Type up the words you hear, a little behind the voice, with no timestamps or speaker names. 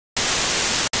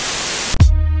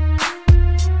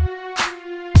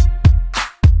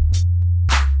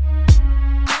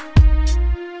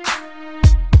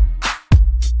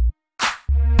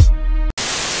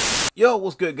Yo,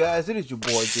 what's good, guys? It is your boy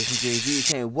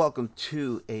JJV, and welcome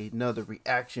to another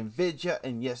reaction video.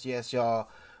 And yes, y'all,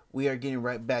 we are getting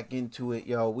right back into it,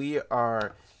 y'all. We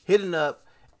are hitting up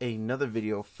another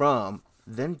video from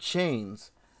Them Chains,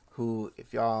 who,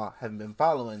 if y'all haven't been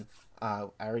following, I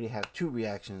already have 2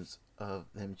 reactions of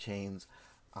Them Chains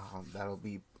that'll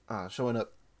be showing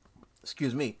up,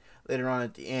 later on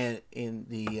at the end in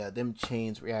the Them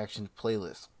Chains reactions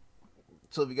playlist.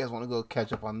 So if you guys want to go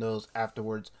catch up on those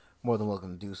afterwards, more than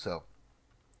welcome to do so.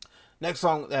 Next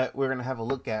song that we're going to have a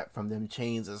look at from Them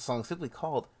Chains is a song simply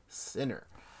called Sinner.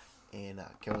 And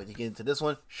can't wait to get into this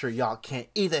one. Sure y'all can't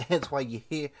either, hence why you're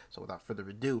here. So without further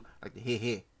ado, I'd like to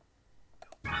hear.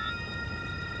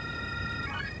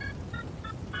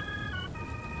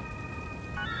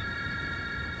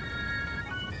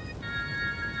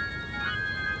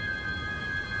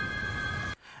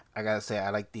 I gotta say,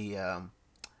 I like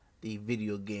the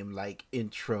video game like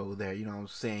intro there, you know what I'm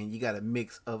saying? You got a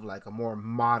mix of like a more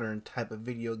modern type of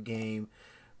video game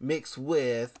mixed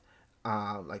with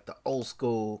like the old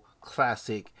school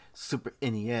classic Super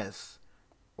NES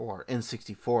or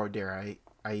N64, dare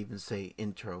I even say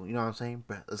intro, you know what I'm saying?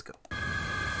 Bruh, let's go.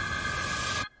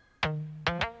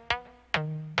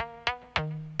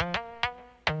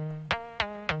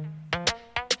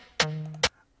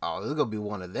 Oh, this is gonna be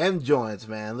one of them joints,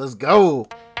 man. Let's go.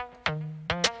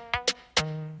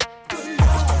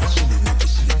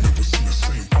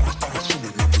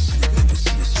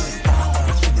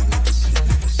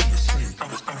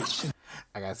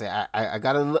 I gotta say, I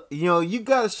gotta, you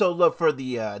gotta show love for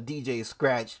the DJ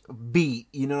Scratch beat,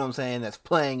 you know what I'm saying, that's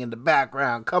playing in the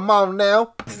background. Come on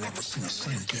now.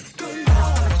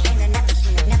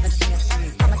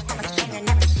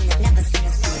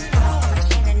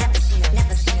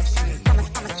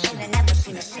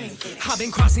 I've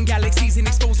been crossing galaxies and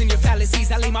exposing your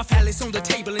fallacies. I lay my phallus on the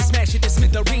table and smash it to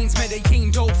smithereens.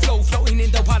 Medellin dope flow floating in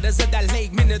the waters of that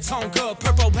lake Minnetonka,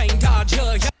 purple rain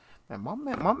dodger.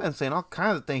 Man, my man saying all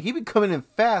kinds of things. He be coming in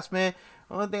fast, man.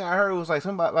 The only thing I heard was like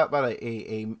something about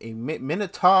a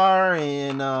Minotaur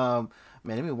and man,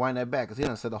 let me wind that back because he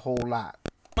done said a whole lot.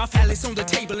 My phallus on the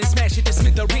table and smash it to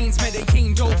smithereens.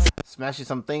 Medellin dope. Smashing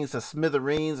some things to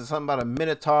smithereens and something about a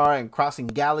Minotaur and crossing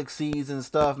galaxies and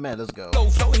stuff. Man, let's go.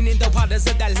 Floating in the waters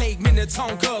of that lake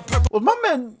Minnetonka, purple. Was my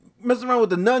man messing around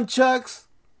with the nunchucks?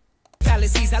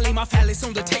 Fallacies, I lay my phallus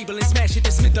on the table and smash it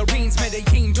to smithereens.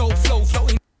 Medellin dope flow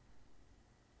floating.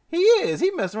 He is.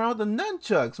 He messing around with the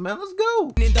nunchucks, man. Let's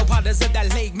go. In the waters of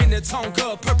that lake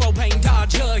Minnetonka, purple rain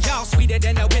dodger. Y'all sweeter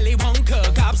than a Willy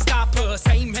Wonka. Gobstopper,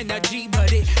 same energy,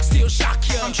 but it still shock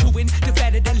you. I'm chewing the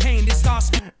fat of the land. It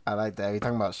starts. I like that. He's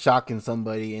talking about shocking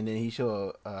somebody, and then he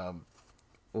showed what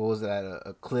was that?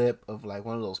 A clip of like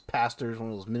one of those pastors, one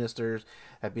of those ministers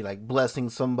that be like blessing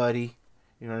somebody.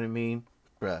 You know what I mean?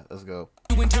 Bruh, let's go.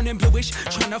 Turning bluish,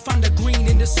 trying to find the green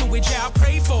in the sewage. I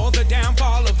pray for the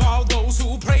downfall of all those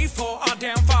who pray for our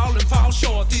downfall and fall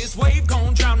short. This wave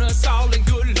gon' drown us all, and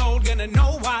good Lord gonna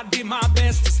know I did my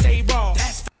best to stay raw.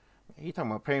 He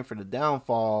talking about praying for the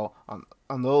downfall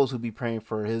on those who be praying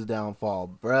for his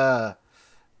downfall. Bruh.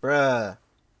 I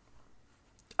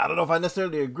don't know if I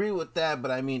necessarily agree with that,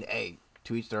 but I mean, hey,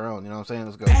 to each their own, you know what I'm saying?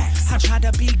 Let's go. I try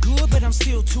to be good, but I'm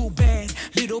still too bad.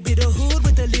 Little bit of hood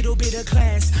with a little bit of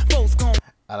class. Both gone.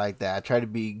 I like that. I try to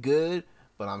be good,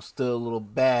 but I'm still a little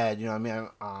bad. You know what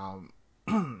I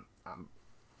mean? I'm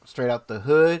straight out the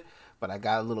hood, but I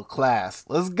got a little class.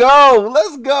 Let's go.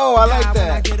 Let's go. I like that.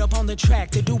 When I get up on the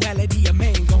track, the duality of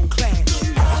man gon' clash.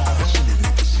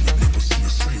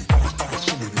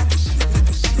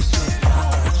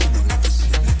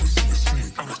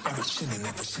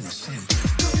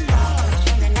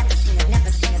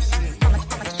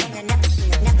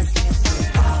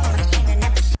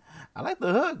 I like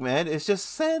the hook, man. It's just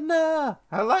Senna.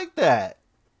 I like that.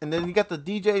 And then you got the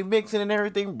DJ mixing and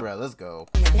everything. Bro, let's go.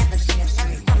 I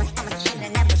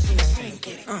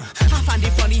find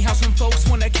it funny how some folks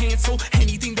wanna cancel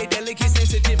anything they delicate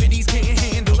sensitivities can't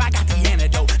handle. I got the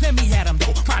antidote. Let me add them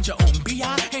though. Find your own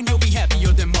BI and you'll be happier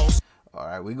than most. All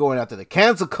right, we going after the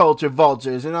cancel culture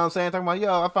vultures. You know what I'm saying? Talking about,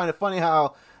 yo, I find it funny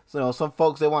how, some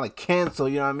folks, they want to cancel,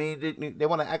 you know what I mean? They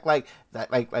want to act like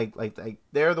that, like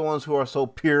they're the ones who are so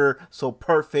pure, so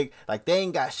perfect, like they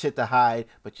ain't got shit to hide,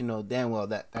 but you know damn well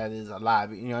that is a lie.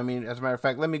 You know what I mean? As a matter of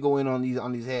fact, let me go in on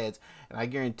these heads, and I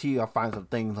guarantee you I'll find some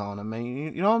things on them, man.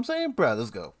 You know what I'm saying, bro?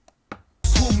 Let's go.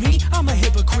 For me, I'm a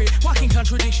hypocrite, walking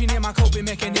contradiction, and my coping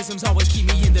mechanisms always keep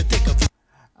me in the thick of.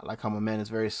 I like how my man is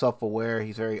very self-aware.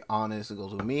 He's very honest. It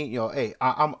goes with me. Yo, hey,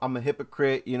 I'm a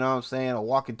hypocrite. You know what I'm saying? A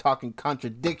walking, talking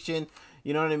contradiction.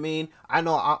 You know what I mean? I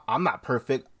know I'm not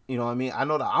perfect. You know what I mean? I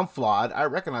know that I'm flawed. I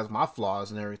recognize my flaws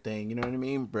and everything. You know what I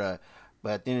mean, bruh?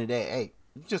 But at the end of the day, hey,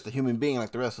 you're just a human being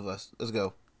like the rest of us. Let's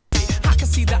go. I can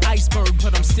see the iceberg,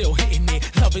 but I'm still hitting it.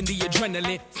 Loving the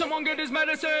adrenaline. Someone get this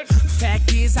medicine.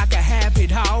 Fact is, I could have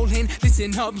it all. And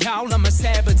listen up, y'all, I'm a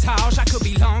sabotage. I could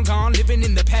be long gone, living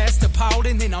in the past, appalled.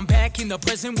 And then I'm back in the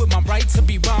present with my right to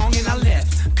be wrong. And I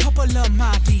left a couple of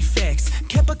my defects.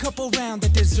 Kept a couple round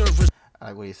that deserve. I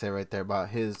like what he said right there about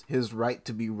his right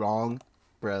to be wrong.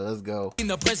 Bruh, let's go. In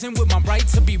the present with my right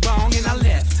to be wrong. And I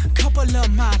left a couple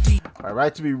of my my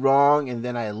right to be wrong, and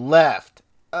then I left.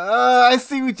 I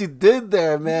see what you did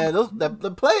there, man.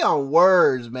 The play on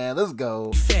words, man. Let's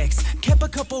go. Facts. Kept a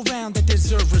couple round that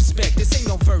deserve respect. This ain't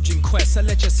no virgin quest. I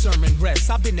let your sermon rest.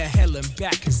 I've been to hell and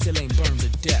back and still ain't burned to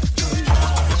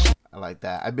death. I like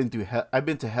that. I've been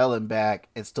to hell and back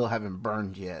and still haven't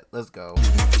burned yet. Let's go.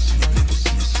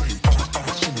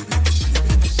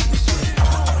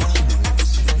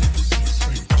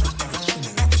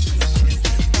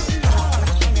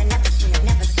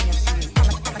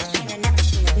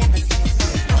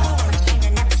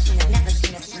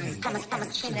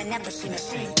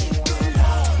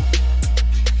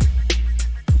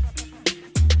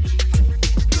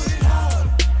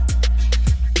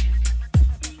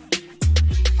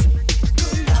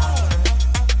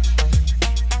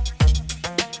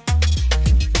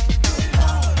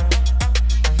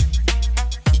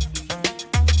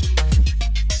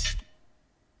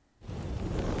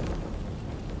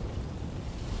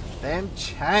 Them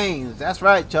Chains. That's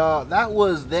right, y'all. That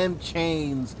was Them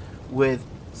Chains with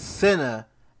Senna.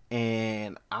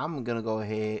 And I'm going to go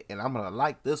ahead and I'm going to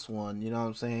like this one. You know what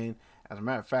I'm saying? As a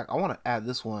matter of fact, I want to add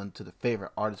this one to the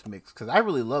favorite artist mix because I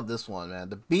really love this one, man.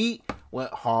 The beat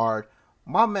went hard.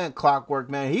 My man Clockwork,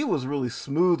 man, he was really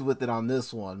smooth with it on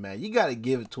this one, man. You got to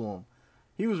give it to him.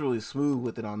 He was really smooth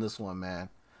with it on this one, man.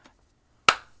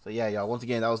 So, yeah, y'all. Once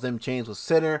again, that was Them Chains with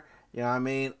Sinner. You know what I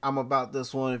mean? I'm about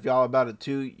this one. If y'all about it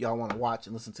too, y'all want to watch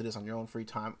and listen to this on your own free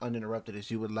time, uninterrupted as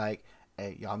you would like.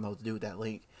 Hey, y'all know what to do with that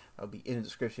link. It'll be in the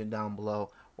description down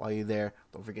below. While you're there,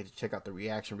 don't forget to check out the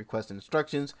reaction request and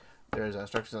instructions. There's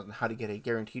instructions on how to get a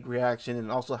guaranteed reaction and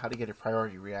also how to get a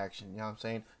priority reaction. You know what I'm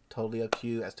saying? Totally up to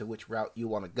you as to which route you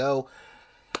want to go.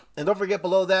 And don't forget,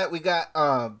 below that, we got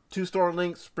 2 store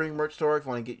links. Spring merch store if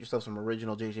you want to get yourself some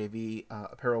original JJV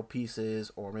apparel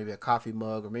pieces, or maybe a coffee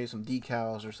mug, or maybe some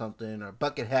decals or something, or a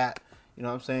bucket hat. You know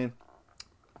what I'm saying?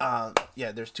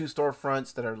 Yeah, there's 2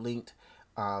 storefronts that are linked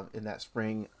in that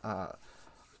spring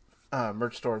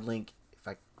merch store link.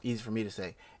 Easy for me to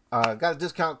say. Got a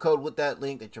discount code with that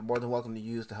link that you're more than welcome to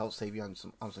use to help save you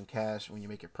on some cash when you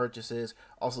make your purchases.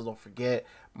 Also, don't forget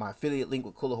my affiliate link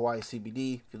with Kula Hawaii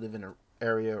CBD. If you live in an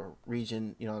area or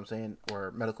region, you know what I'm saying, where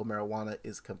medical marijuana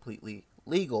is completely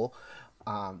legal,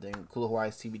 then Kula Hawaii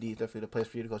CBD is definitely the place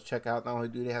for you to go check out. Not only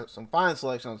do they have some fine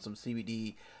selection on some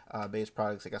CBD based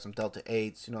products, they got some Delta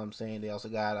 8s, you know what I'm saying. They also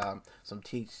got some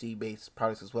THC based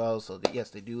products as well. So yes,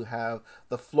 they do have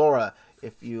the Flora.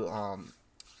 If you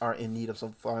are in need of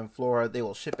some fine Flora, they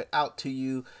will ship it out to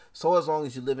you. So as long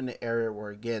as you live in the area where,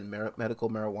 again,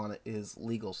 medical marijuana is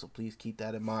legal. So please keep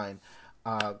that in mind.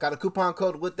 Got a coupon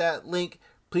code with that link.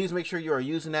 Please make sure you are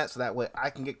using that so that way I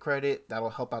can get credit. That'll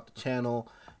help out the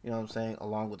channel, you know what I'm saying,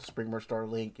 along with the Spring Merch Store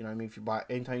link. You know what I mean? If you buy,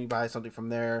 anytime you buy something from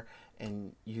there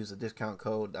and use a discount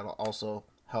code, that'll also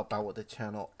help out with the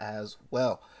channel as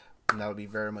well. And that would be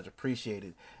very much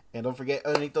appreciated. And don't forget,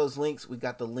 underneath those links, we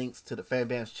got the links to the Fan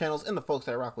Bams channels in the Folks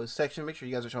That Rock With section. Make sure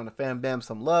you guys are showing the Fan Bam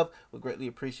some love. We greatly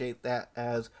appreciate that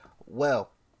as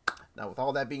well. Now, with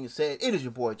all that being said, it is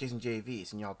your boy,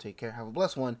 JJV, and y'all take care. Have a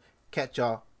blessed one. Catch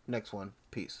y'all next one.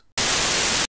 Peace.